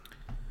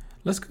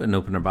Let's go ahead and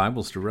open our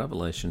Bibles to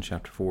Revelation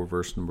chapter 4,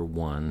 verse number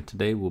 1.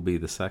 Today will be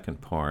the second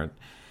part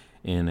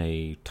in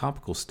a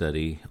topical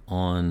study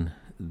on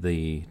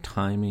the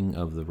timing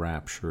of the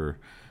rapture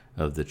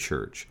of the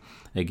church.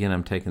 Again,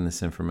 I'm taking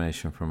this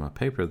information from a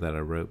paper that I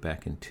wrote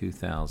back in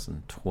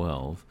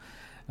 2012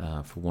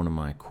 for one of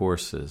my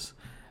courses.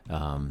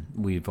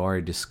 We've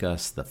already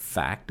discussed the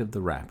fact of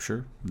the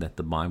rapture, that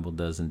the Bible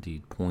does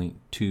indeed point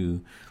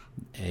to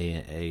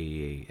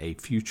a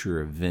future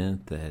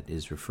event that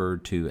is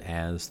referred to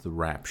as the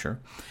rapture.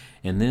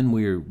 And then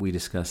we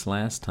discussed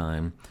last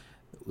time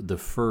the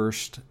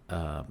first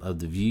of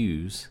the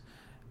views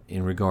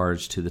in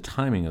regards to the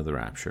timing of the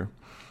rapture,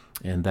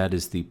 and that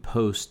is the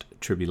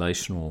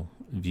post-tribulational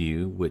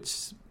view,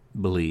 which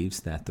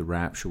believes that the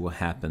rapture will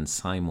happen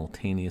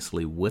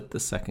simultaneously with the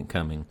second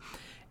coming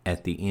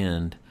at the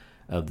end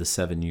of the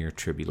 7-year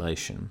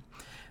tribulation.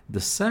 The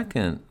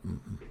second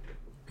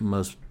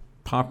most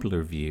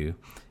popular view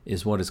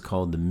is what is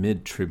called the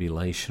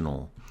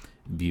mid-tribulational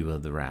view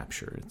of the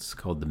rapture. It's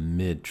called the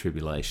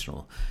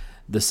mid-tribulational.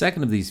 The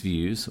second of these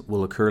views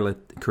will occur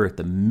at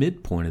the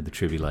midpoint of the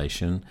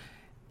tribulation,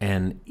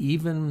 and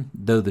even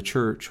though the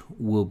church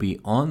will be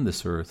on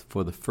this earth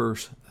for the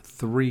first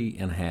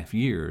 3.5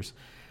 years,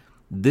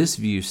 this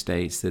view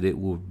states that it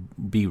will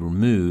be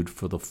removed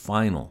for the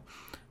final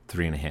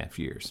 3.5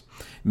 years.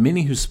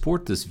 Many who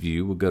support this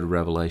view will go to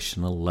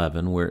Revelation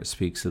 11, where it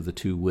speaks of the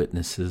two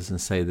witnesses and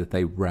say that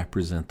they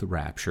represent the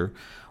rapture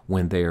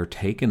when they are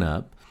taken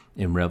up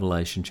in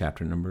Revelation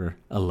chapter number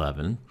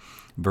 11,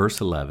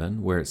 verse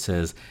 11, where it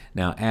says,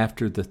 Now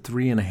after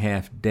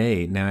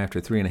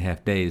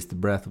 3.5 days, the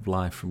breath of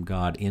life from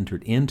God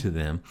entered into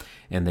them,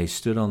 and they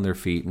stood on their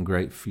feet, and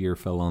great fear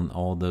fell on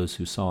all those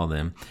who saw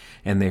them.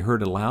 And they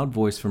heard a loud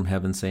voice from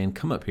heaven saying,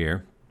 Come up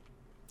here.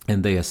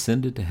 And they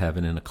ascended to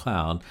heaven in a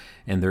cloud,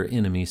 and their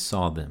enemies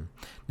saw them.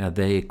 Now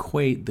they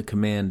equate the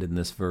command in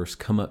this verse,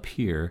 come up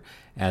here,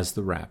 as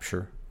the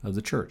rapture of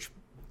the church.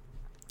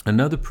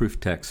 Another proof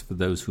text for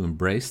those who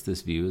embrace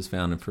this view is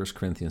found in 1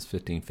 Corinthians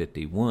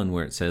 15:51,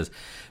 where it says,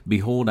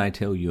 Behold, I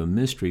tell you a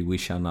mystery, we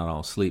shall not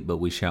all sleep, but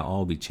we shall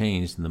all be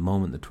changed in the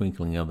moment, the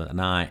twinkling of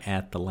an eye,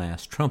 at the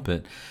last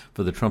trumpet.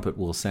 For the trumpet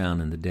will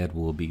sound, and the dead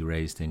will be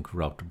raised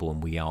incorruptible,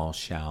 and we all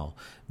shall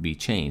be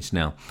changed.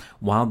 Now,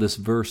 while this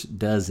verse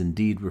does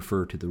indeed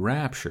refer to the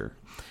rapture,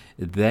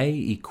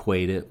 they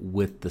equate it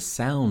with the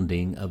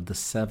sounding of the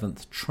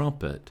seventh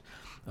trumpet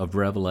of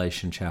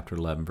Revelation chapter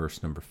 11,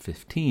 verse number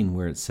 15,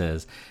 where it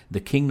says, The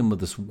kingdom of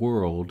this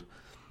world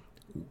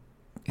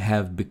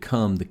have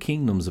become the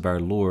kingdoms of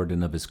our Lord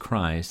and of his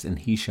Christ, and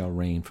he shall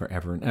reign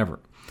forever and ever.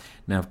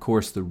 Now, of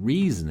course, the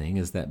reasoning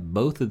is that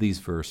both of these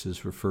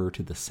verses refer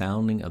to the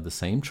sounding of the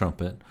same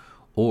trumpet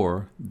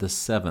or the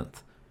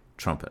seventh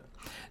trumpet.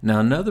 Now,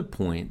 another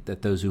point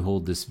that those who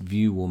hold this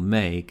view will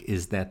make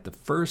is that the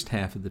first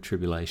half of the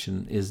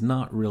tribulation is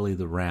not really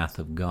the wrath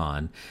of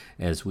God,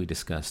 as we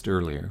discussed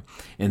earlier,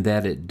 and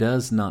that it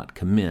does not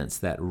commence,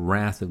 that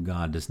wrath of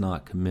God does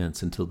not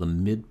commence until the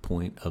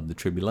midpoint of the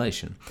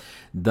tribulation.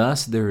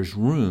 Thus, there is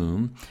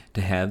room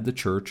to have the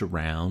church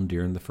around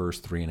during the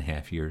first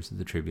 3.5 years of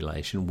the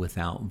tribulation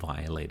without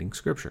violating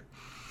Scripture.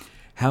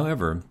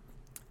 However,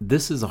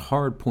 this is a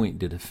hard point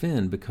to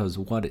defend because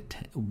what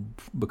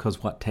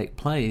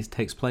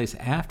takes place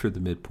after the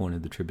midpoint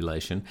of the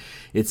tribulation.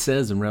 It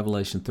says in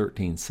Revelation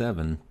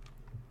 13:7,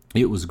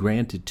 it was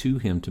granted to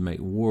him to make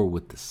war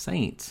with the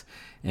saints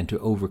and to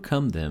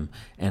overcome them,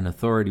 and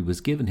authority was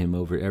given him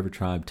over every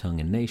tribe,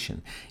 tongue, and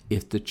nation.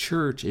 If the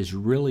church is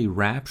really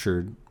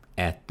raptured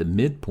at the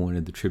midpoint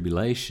of the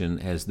tribulation,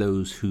 as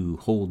those who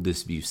hold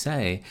this view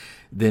say,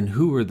 then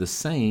who are the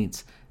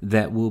saints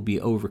that will be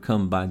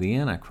overcome by the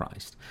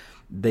Antichrist?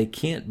 They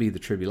can't be the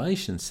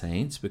tribulation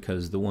saints,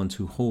 because the ones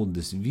who hold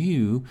this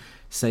view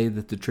say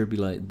that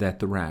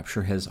the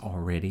rapture has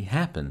already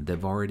happened.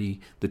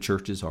 The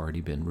church has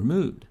already been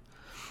removed.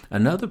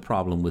 Another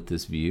problem with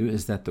this view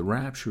is that the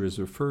rapture is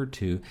referred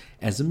to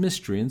as a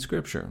mystery in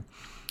Scripture.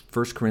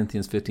 1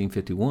 Corinthians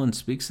 15:51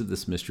 speaks of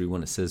this mystery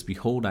when it says,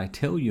 Behold, I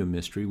tell you a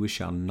mystery, we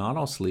shall not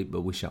all sleep,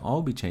 but we shall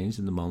all be changed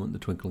in the moment, the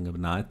twinkling of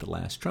an eye, at the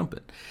last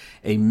trumpet.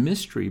 A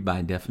mystery,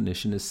 by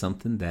definition, is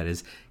something that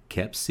is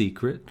kept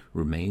secret,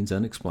 remains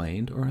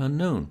unexplained, or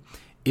unknown.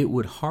 It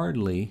would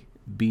hardly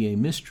be a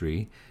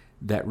mystery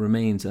that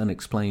remains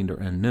unexplained or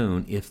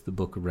unknown if the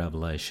book of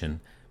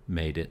Revelation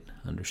made it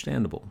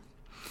understandable.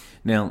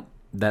 Now,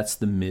 that's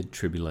the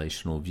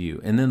mid-tribulational view.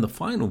 And then the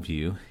final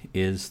view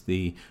is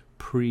the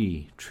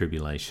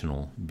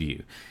pre-tribulational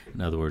view.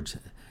 In other words,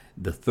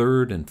 the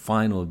third and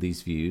final of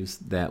these views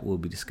that will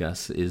be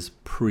discussed is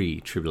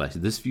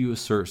pre-tribulation. This view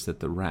asserts that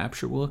the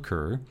rapture will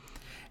occur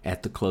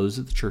at the close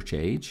of the church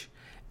age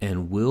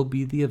and will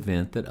be the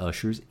event that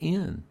ushers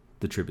in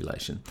the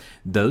tribulation.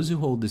 Those who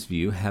hold this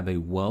view have a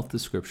wealth of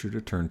Scripture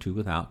to turn to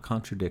without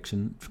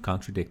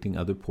contradicting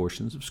other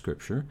portions of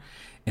Scripture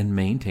and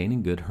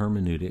maintaining good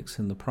hermeneutics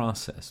in the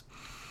process.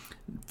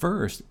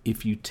 First,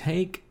 if you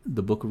take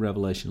the book of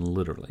Revelation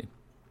literally,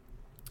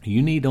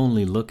 you need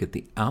only look at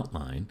the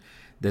outline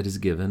that is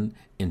given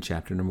in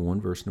chapter number 1,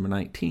 verse number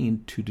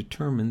 19, to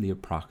determine the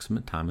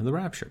approximate time of the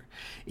rapture.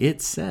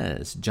 It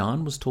says,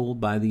 John was told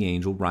by the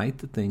angel, write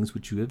the things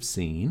which you have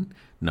seen,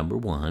 number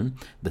 1,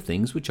 the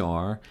things which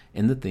are,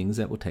 and the things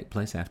that will take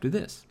place after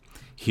this.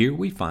 Here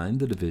we find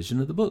the division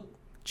of the book.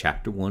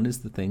 Chapter 1 is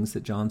the things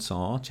that John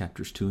saw.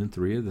 Chapters 2 and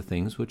 3 are the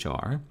things which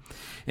are.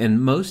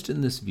 And most in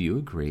this view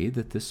agree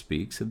that this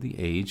speaks of the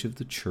age of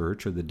the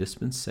church, or the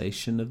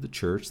dispensation of the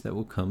church that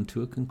will come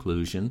to a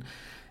conclusion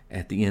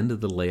at the end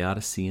of the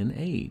Laodicean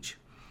age.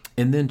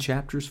 And then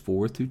chapters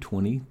 4 through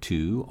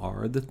 22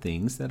 are the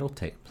things that will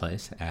take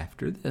place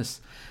after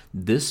this.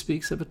 This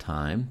speaks of a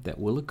time that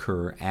will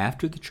occur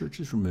after the church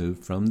is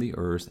removed from the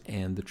earth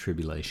and the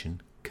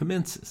tribulation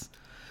commences.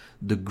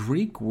 The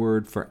Greek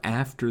word for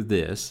after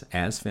this,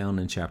 as found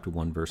in chapter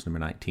 1, verse number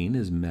 19,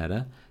 is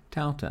meta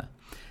tauta.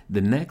 The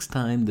next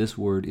time this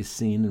word is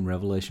seen in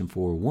Revelation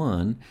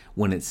 4:1,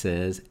 when it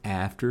says,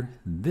 after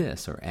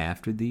this, or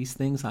after these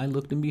things I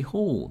looked, and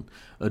behold,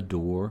 a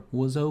door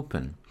was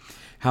open.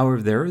 However,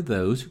 there are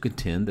those who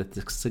contend that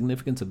the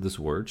significance of this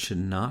word should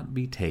not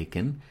be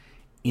taken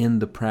in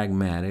the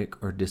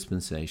pragmatic or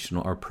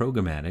dispensational, or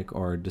programmatic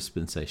or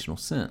dispensational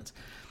sense.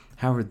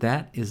 However,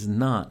 that is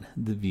not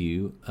the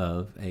view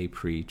of a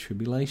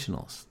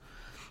pre-tribulationalist.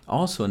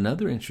 Also,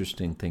 another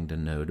interesting thing to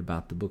note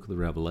about the book of the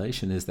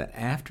Revelation is that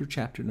after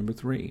chapter number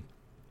 3,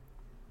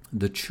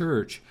 the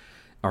church,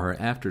 or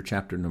after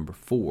chapter number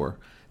 4,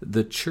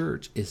 the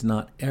church is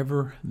not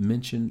ever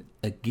mentioned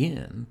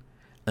again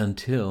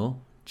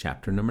until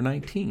chapter number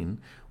 19,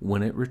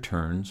 when it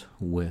returns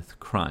with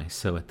Christ.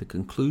 So at the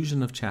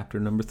conclusion of chapter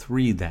number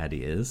 3, that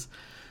is,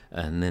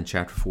 and then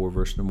chapter 4,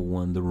 verse number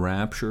 1, the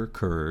rapture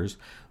occurs.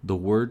 The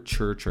word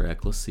church or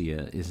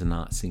ecclesia is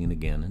not seen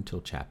again until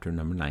chapter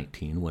number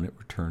 19, when it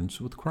returns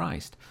with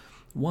Christ.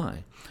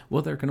 Why?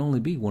 Well, there can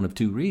only be one of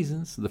two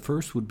reasons. The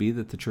first would be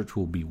that the church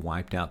will be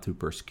wiped out through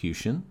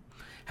persecution.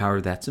 However,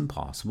 that's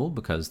impossible,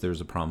 because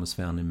there's a promise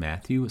found in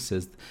Matthew. It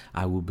says,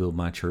 I will build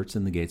my church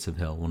and the gates of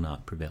hell will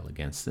not prevail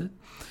against it.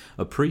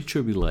 A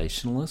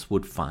pre-tribulationalist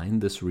would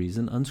find this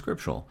reason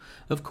unscriptural.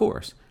 Of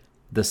course,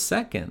 the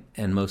second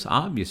and most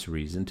obvious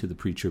reason to the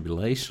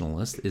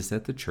pre-tribulationalist is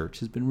that the church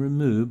has been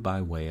removed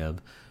by way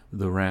of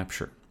the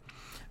rapture.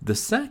 The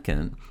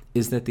second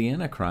is that the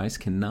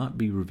Antichrist cannot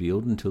be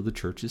revealed until the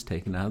church is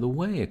taken out of the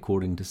way,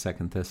 according to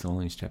 2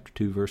 Thessalonians chapter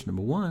 2, verse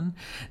number 1.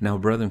 Now,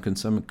 brethren,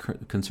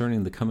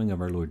 concerning the coming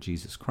of our Lord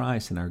Jesus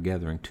Christ and our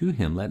gathering to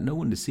him, let no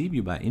one deceive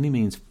you by any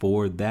means,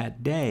 for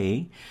that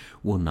day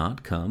will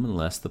not come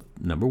unless,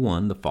 number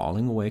 1, the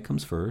falling away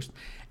comes first,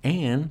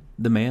 and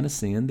the man of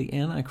sin, the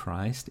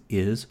Antichrist,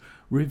 is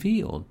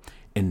revealed.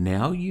 And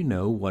now you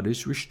know what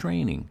is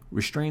restraining.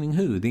 Restraining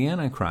who? The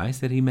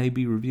Antichrist, that he may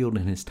be revealed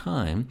in his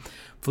time.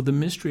 For the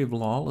mystery of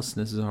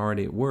lawlessness is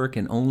already at work,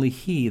 and only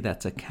he,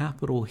 that's a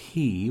capital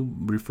He,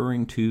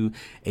 referring to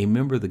a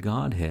member of the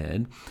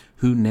Godhead,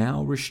 who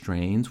now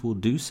restrains, will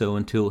do so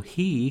until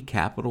he,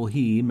 capital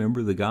He,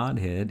 member of the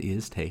Godhead,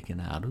 is taken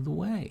out of the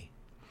way.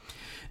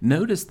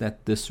 Notice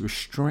that this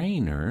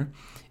restrainer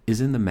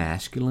is in the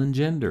masculine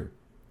gender.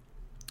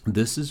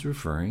 This is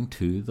referring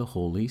to the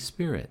Holy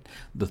Spirit,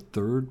 the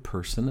third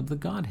person of the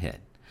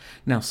Godhead.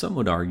 Now, some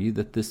would argue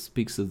that this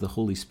speaks of the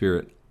Holy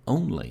Spirit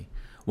only,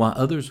 while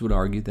others would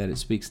argue that it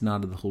speaks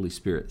not of the Holy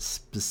Spirit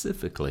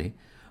specifically,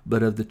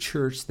 but of the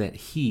church that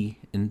He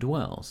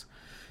indwells.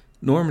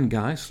 Norman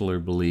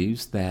Geisler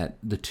believes that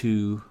the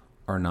two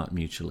are not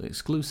mutually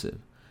exclusive.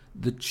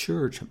 The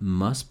church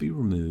must be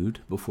removed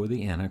before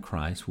the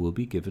Antichrist will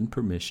be given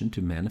permission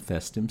to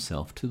manifest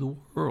himself to the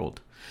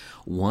world.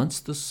 Once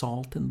the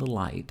salt and the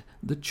light,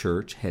 the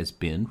church, has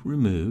been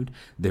removed,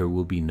 there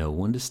will be no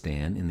one to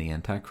stand in the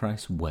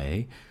Antichrist's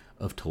way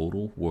of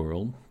total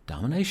world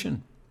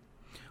domination.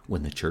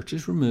 When the church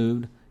is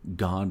removed,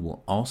 God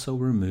will also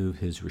remove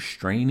his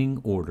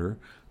restraining order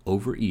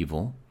over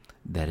evil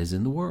that is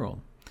in the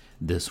world.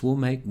 This will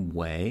make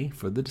way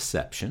for the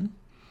deception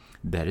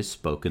that is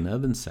spoken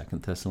of in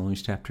 2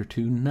 Thessalonians chapter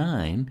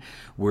 2:9,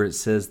 where it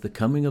says, the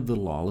coming of the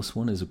lawless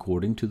one is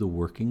according to the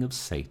working of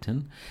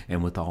Satan,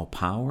 and with all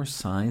power,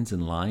 signs,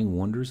 and lying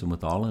wonders, and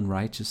with all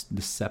unrighteous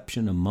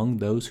deception among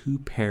those who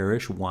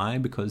perish. Why?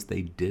 Because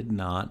they did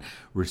not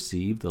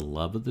receive the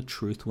love of the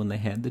truth when they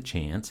had the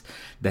chance,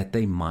 that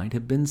they might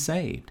have been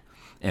saved.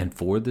 And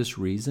for this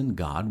reason,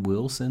 God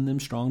will send them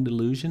strong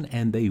delusion,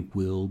 and they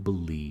will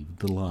believe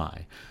the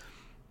lie,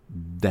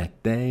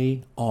 that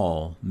they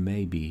all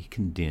may be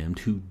condemned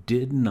who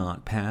did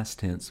not, past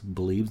tense,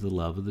 believe the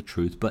love of the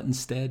truth, but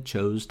instead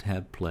chose to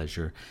have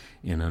pleasure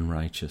in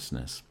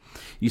unrighteousness.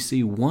 You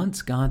see,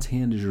 once God's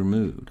hand is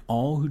removed,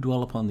 all who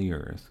dwell upon the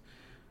earth,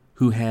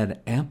 who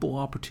had ample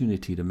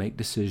opportunity to make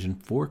decision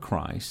for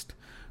Christ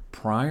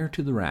prior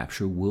to the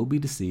rapture, will be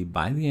deceived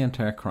by the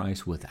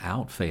Antichrist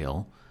without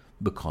fail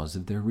because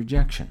of their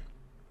rejection.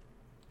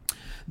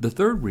 The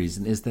third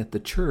reason is that the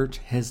church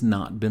has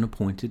not been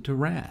appointed to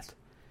wrath.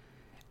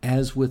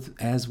 As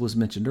was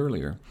mentioned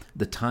earlier,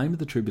 the time of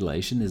the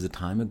tribulation is a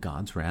time of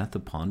God's wrath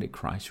upon a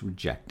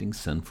Christ-rejecting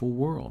sinful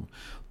world.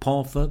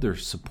 Paul further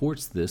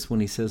supports this when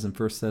he says in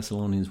 1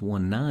 Thessalonians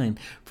 1:9,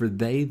 "For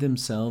they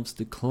themselves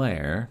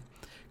declare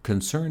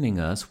concerning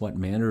us what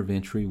manner of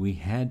entry we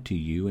had to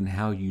you, and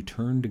how you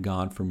turned to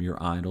God from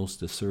your idols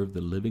to serve the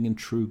living and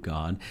true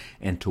God,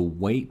 and to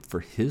wait for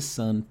his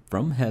Son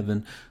from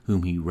heaven,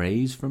 whom he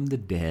raised from the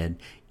dead,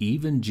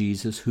 even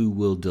Jesus, who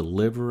will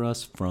deliver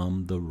us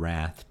from the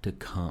wrath to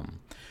come."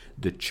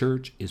 The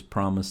church is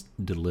promised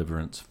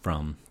deliverance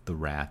from the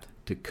wrath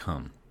to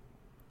come.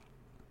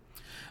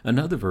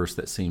 Another verse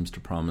that seems to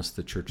promise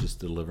the church's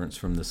deliverance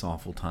from this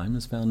awful time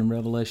is found in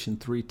Revelation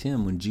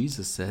 3:10, when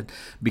Jesus said,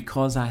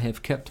 because you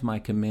have kept my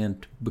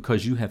command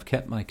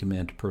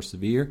to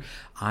persevere,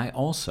 I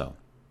also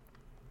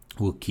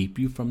will keep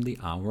you from the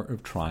hour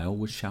of trial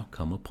which shall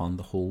come upon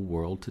the whole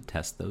world to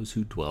test those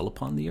who dwell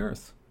upon the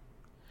earth.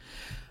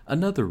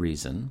 Another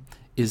reason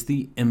is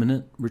the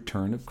imminent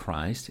return of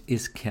Christ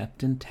is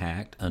kept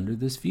intact under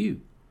this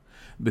view,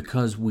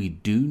 because we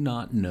do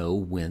not know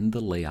when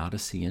the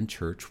Laodicean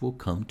church will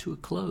come to a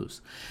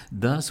close.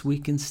 Thus, we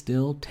can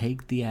still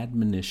take the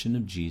admonition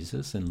of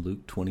Jesus in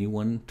Luke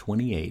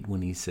 21:28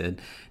 when he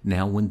said,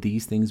 "Now when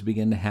these things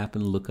begin to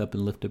happen, look up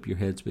and lift up your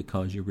heads,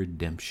 because your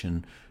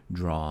redemption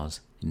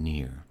draws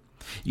near."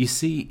 You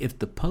see, if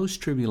the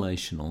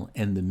post-tribulational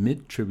and the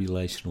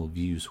mid-tribulational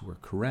views were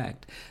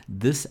correct,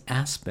 this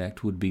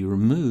aspect would be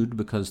removed,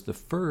 because the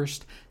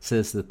first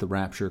says that the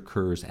rapture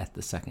occurs at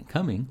the second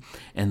coming,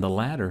 and the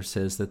latter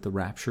says that the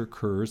rapture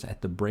occurs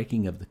at the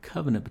breaking of the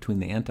covenant between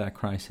the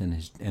Antichrist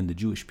and the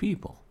Jewish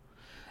people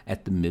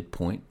at the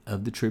midpoint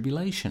of the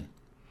tribulation.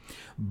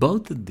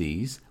 Both of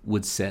these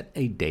would set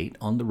a date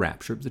on the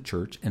rapture of the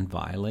church and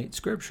violate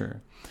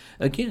Scripture.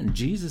 Again,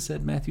 Jesus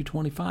said in Matthew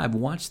 25,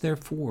 "Watch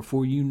therefore,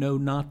 for you know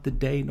not the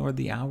day nor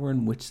the hour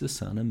in which the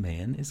Son of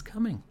Man is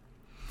coming."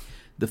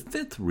 The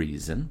fifth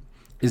reason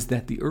is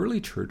that the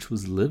early church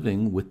was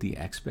living with the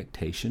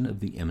expectation of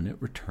the imminent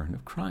return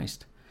of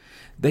Christ.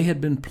 They had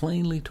been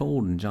plainly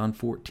told in John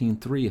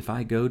 14:3, "If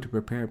I go to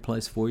prepare a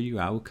place for you,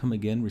 I will come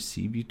again,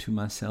 receive you to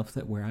myself,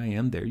 that where I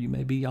am, there you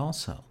may be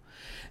also."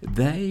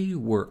 They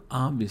were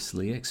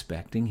obviously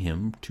expecting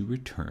him to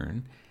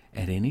return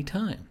at any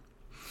time.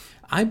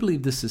 I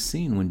believe this is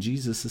seen when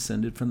Jesus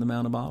ascended from the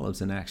Mount of Olives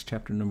in Acts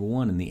chapter number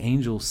 1, and the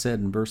angel said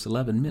in verse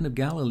 11, "Men of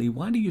Galilee,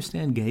 why do you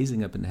stand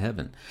gazing up into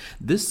heaven?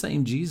 This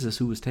same Jesus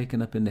who was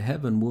taken up into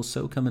heaven will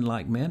so come in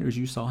like manner as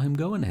you saw him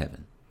go into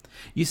heaven."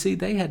 You see,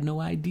 they had no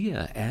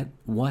idea at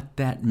what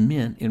that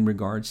meant in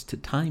regards to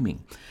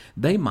timing.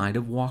 They might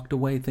have walked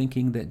away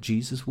thinking that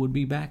Jesus would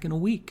be back in a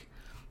week.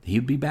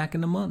 He'd be back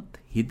in a month.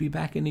 He'd be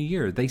back in a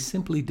year. They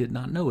simply did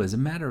not know. As a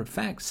matter of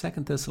fact,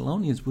 2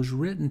 Thessalonians was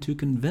written to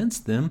convince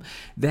them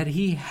that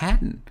he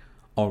hadn't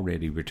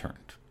already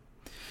returned.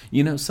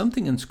 You know,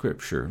 something in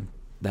Scripture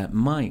that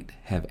might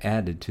have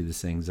added to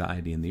this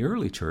anxiety in the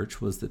early church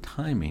was the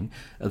timing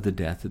of the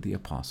death of the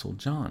Apostle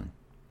John,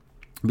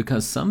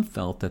 because some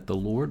felt that the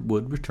Lord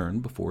would return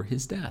before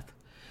his death.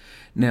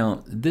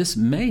 Now, this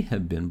may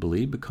have been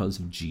believed because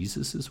of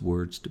Jesus'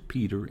 words to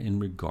Peter in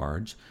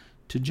regards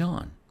to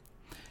John.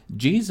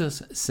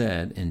 Jesus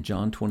said in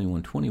John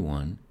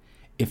 21:21,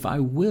 "If I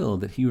will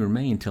that he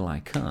remain till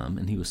I come,"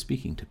 and he was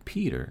speaking to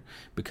Peter,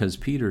 because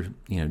Peter,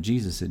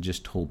 Jesus had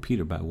just told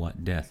Peter by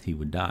what death he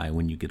would die.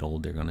 When you get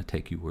old, they're going to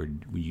take you where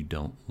you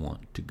don't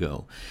want to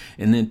go.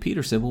 And then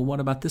Peter said, "Well, what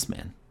about this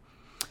man?"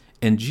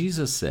 And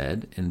Jesus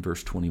said in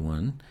verse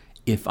 21,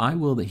 "If I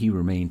will that he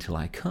remain till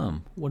I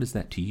come, what is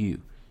that to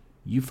you?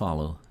 You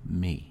follow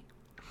me."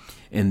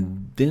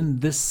 And then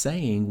this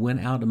saying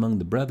went out among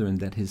the brethren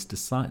that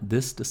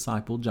this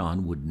disciple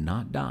John would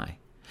not die.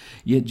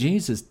 Yet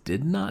Jesus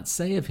did not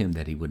say of him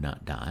that he would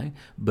not die,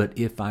 but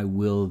 "If I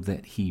will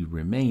that he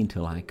remain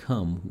till I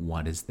come,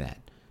 what is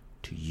that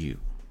to you?"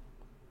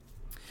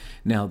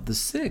 Now, the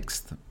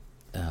sixth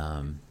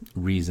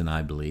reason,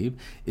 I believe,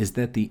 is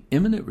that the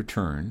imminent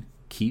return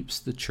keeps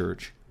the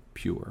church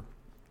pure.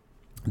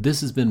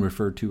 This has been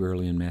referred to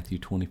early in Matthew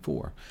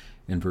 24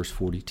 and verse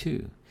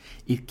 42.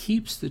 It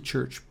keeps the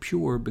church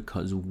pure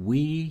because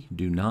we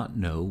do not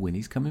know when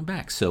he's coming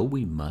back, so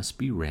we must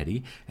be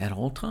ready at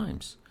all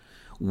times.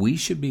 We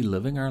should be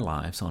living our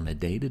lives on a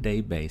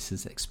day-to-day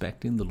basis,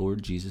 expecting the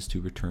Lord Jesus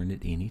to return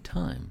at any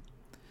time.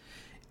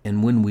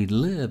 And when we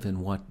live in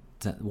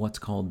what's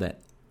called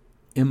that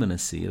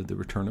imminency of the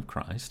return of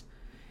Christ,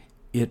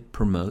 it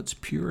promotes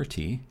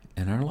purity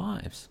in our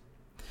lives.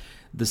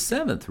 The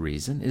seventh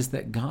reason is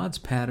that God's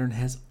pattern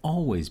has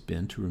always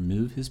been to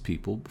remove his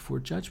people before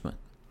judgment.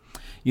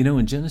 You know,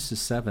 in Genesis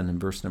 7 and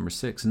verse number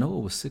 6, Noah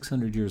was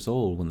 600 years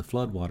old when the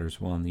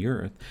floodwaters were on the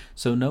earth.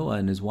 So Noah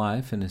and his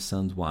wife and his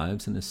sons'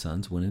 wives and his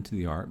sons went into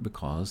the ark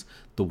because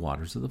the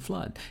waters of the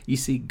flood. You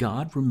see,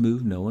 God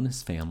removed Noah and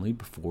his family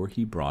before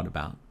he brought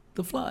about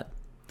the flood.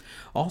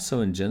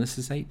 Also in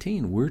Genesis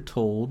 18, we're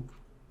told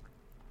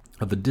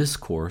of a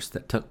discourse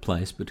that took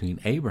place between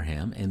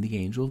Abraham and the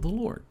angel of the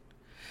Lord.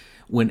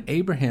 When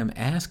Abraham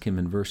asked him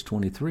in verse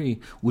 23,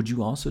 "Would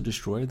you also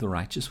destroy the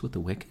righteous with the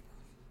wicked?"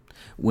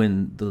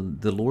 When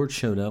the Lord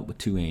showed up with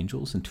two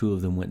angels, and two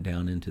of them went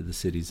down into the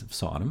cities of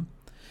Sodom,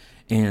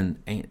 and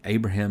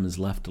Abraham is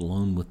left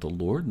alone with the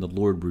Lord, and the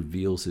Lord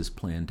reveals his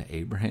plan to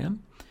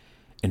Abraham.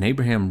 And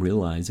Abraham,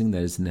 realizing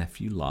that his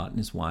nephew Lot and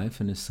his wife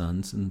and his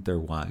sons and their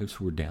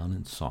wives were down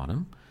in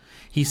Sodom,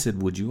 he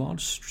said, would you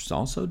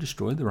also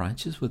destroy the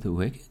righteous with the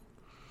wicked?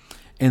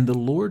 And the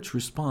Lord's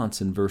response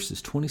in verses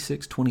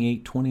 26,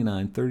 28,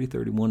 29, 30,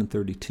 31, and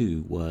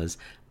 32 was,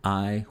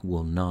 I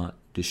will not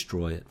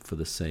destroy it for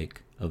the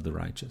sake of the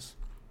righteous.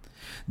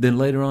 Then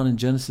later on in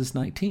Genesis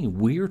 19,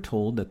 we are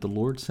told that the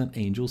Lord sent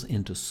angels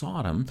into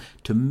Sodom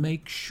to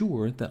make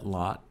sure that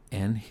Lot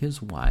and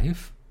his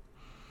wife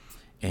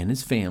and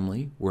his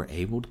family were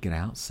able to get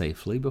out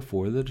safely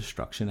before the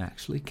destruction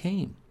actually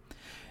came.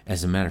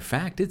 As a matter of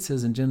fact, it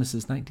says in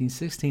Genesis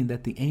 19:16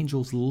 that the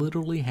angels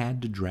literally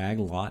had to drag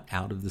Lot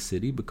out of the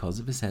city because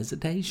of his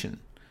hesitation.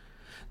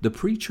 The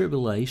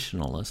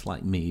pre-tribulationalist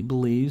like me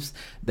believes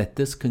that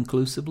this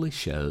conclusively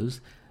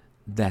shows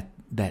that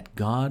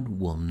God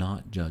will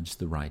not judge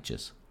the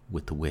righteous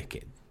with the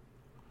wicked.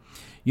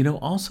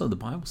 Also the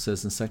Bible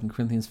says in 2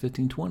 Corinthians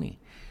 15:20,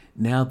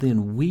 now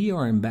then we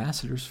are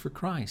ambassadors for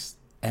Christ,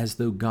 as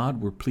though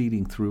God were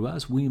pleading through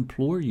us. We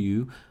implore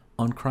you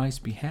on Christ's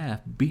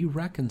behalf, be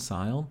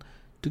reconciled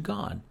to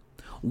God.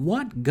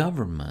 What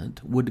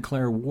government would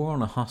declare war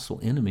on a hostile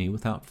enemy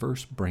without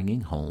first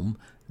bringing home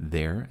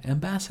their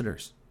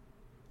ambassadors?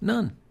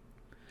 None.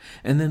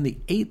 And then the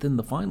eighth and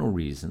the final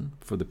reason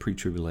for the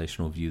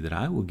pre-tribulational view that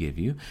I will give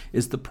you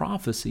is the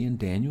prophecy in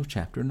Daniel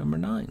chapter number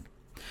 9.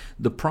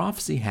 The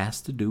prophecy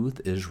has to do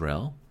with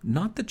Israel,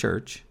 not the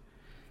church.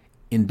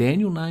 In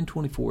Daniel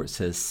 9:24, it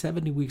says,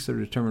 70 weeks are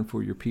determined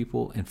for your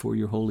people and for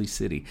your holy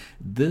city.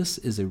 This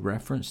is a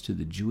reference to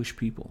the Jewish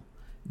people,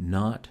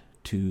 not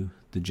to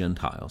the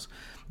Gentiles.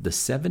 The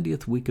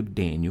 70th week of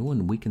Daniel,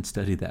 and we can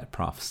study that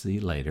prophecy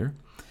later,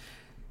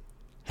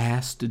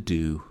 has to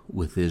do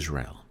with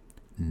Israel,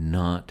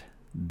 not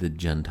the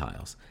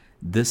Gentiles.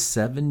 This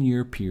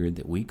 7-year period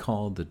that we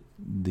call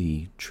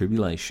the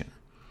tribulation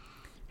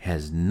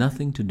has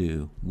nothing to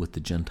do with the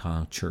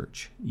Gentile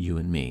church, you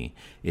and me.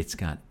 It's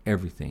got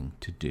everything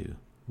to do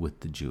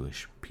with the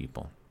Jewish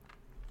people.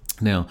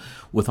 Now,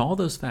 with all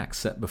those facts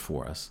set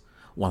before us,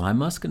 while I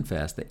must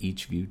confess that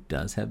each view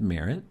does have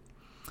merit,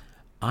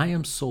 I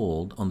am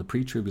sold on the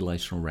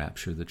pre-tribulational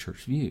rapture of the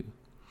church view.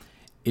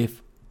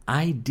 If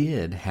I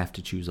did have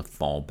to choose a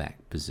fallback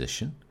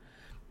position,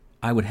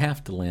 I would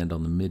have to land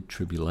on the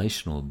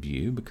mid-tribulational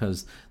view,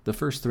 because the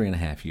first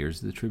 3.5 years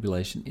of the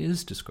tribulation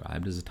is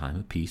described as a time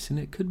of peace, and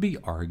it could be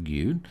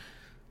argued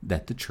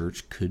that the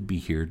church could be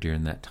here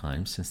during that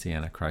time, since the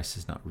Antichrist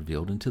is not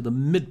revealed until the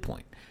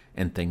midpoint,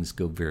 and things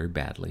go very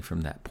badly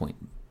from that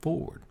point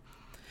forward.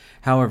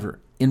 However,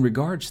 in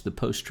regards to the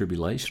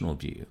post-tribulational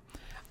view,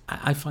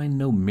 I find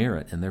no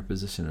merit in their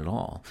position at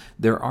all.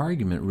 Their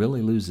argument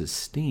really loses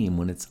steam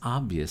when it's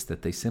obvious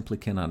that they simply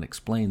cannot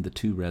explain the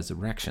two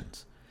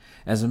resurrections.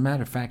 As a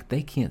matter of fact,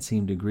 they can't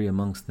seem to agree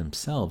amongst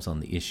themselves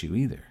on the issue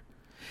either.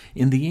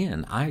 In the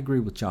end, I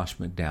agree with Josh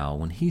McDowell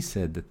when he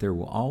said that there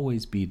will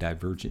always be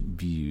divergent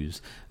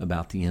views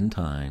about the end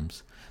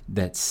times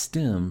that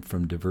stem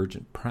from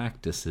divergent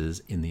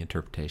practices in the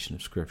interpretation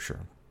of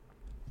Scripture.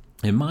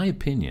 In my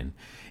opinion,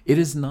 it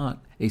is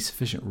not a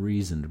sufficient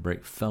reason to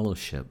break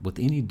fellowship with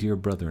any dear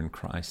brother in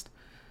Christ.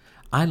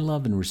 I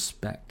love and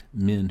respect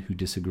men who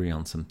disagree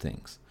on some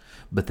things,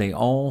 but they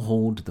all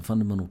hold to the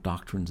fundamental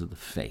doctrines of the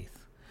faith.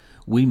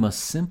 We must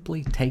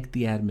simply take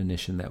the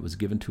admonition that was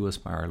given to us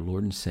by our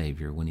Lord and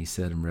Savior when he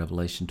said in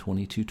Revelation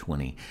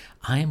 22:20,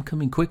 I am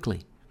coming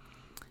quickly.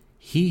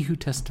 He who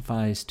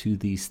testifies to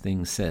these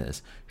things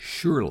says,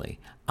 surely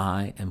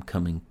I am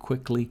coming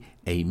quickly.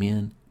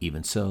 Amen.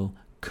 Even so,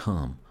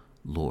 come,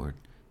 Lord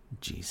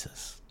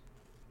Jesus.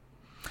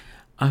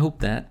 I hope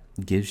that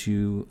gives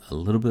you a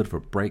little bit of a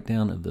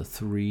breakdown of the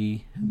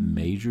three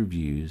major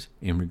views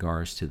in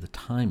regards to the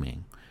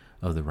timing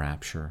of the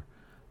rapture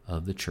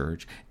of the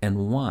church,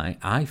 and why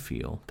I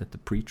feel that the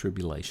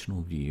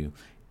pre-tribulational view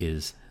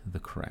is the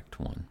correct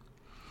one.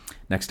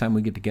 Next time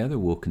we get together,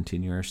 we'll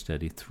continue our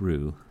study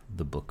through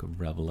the book of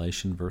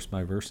Revelation, verse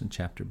by verse and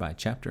chapter by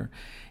chapter.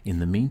 In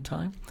the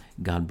meantime,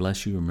 God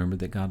bless you. Remember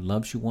that God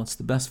loves you, wants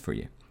the best for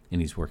you,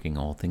 and he's working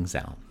all things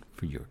out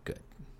for your good.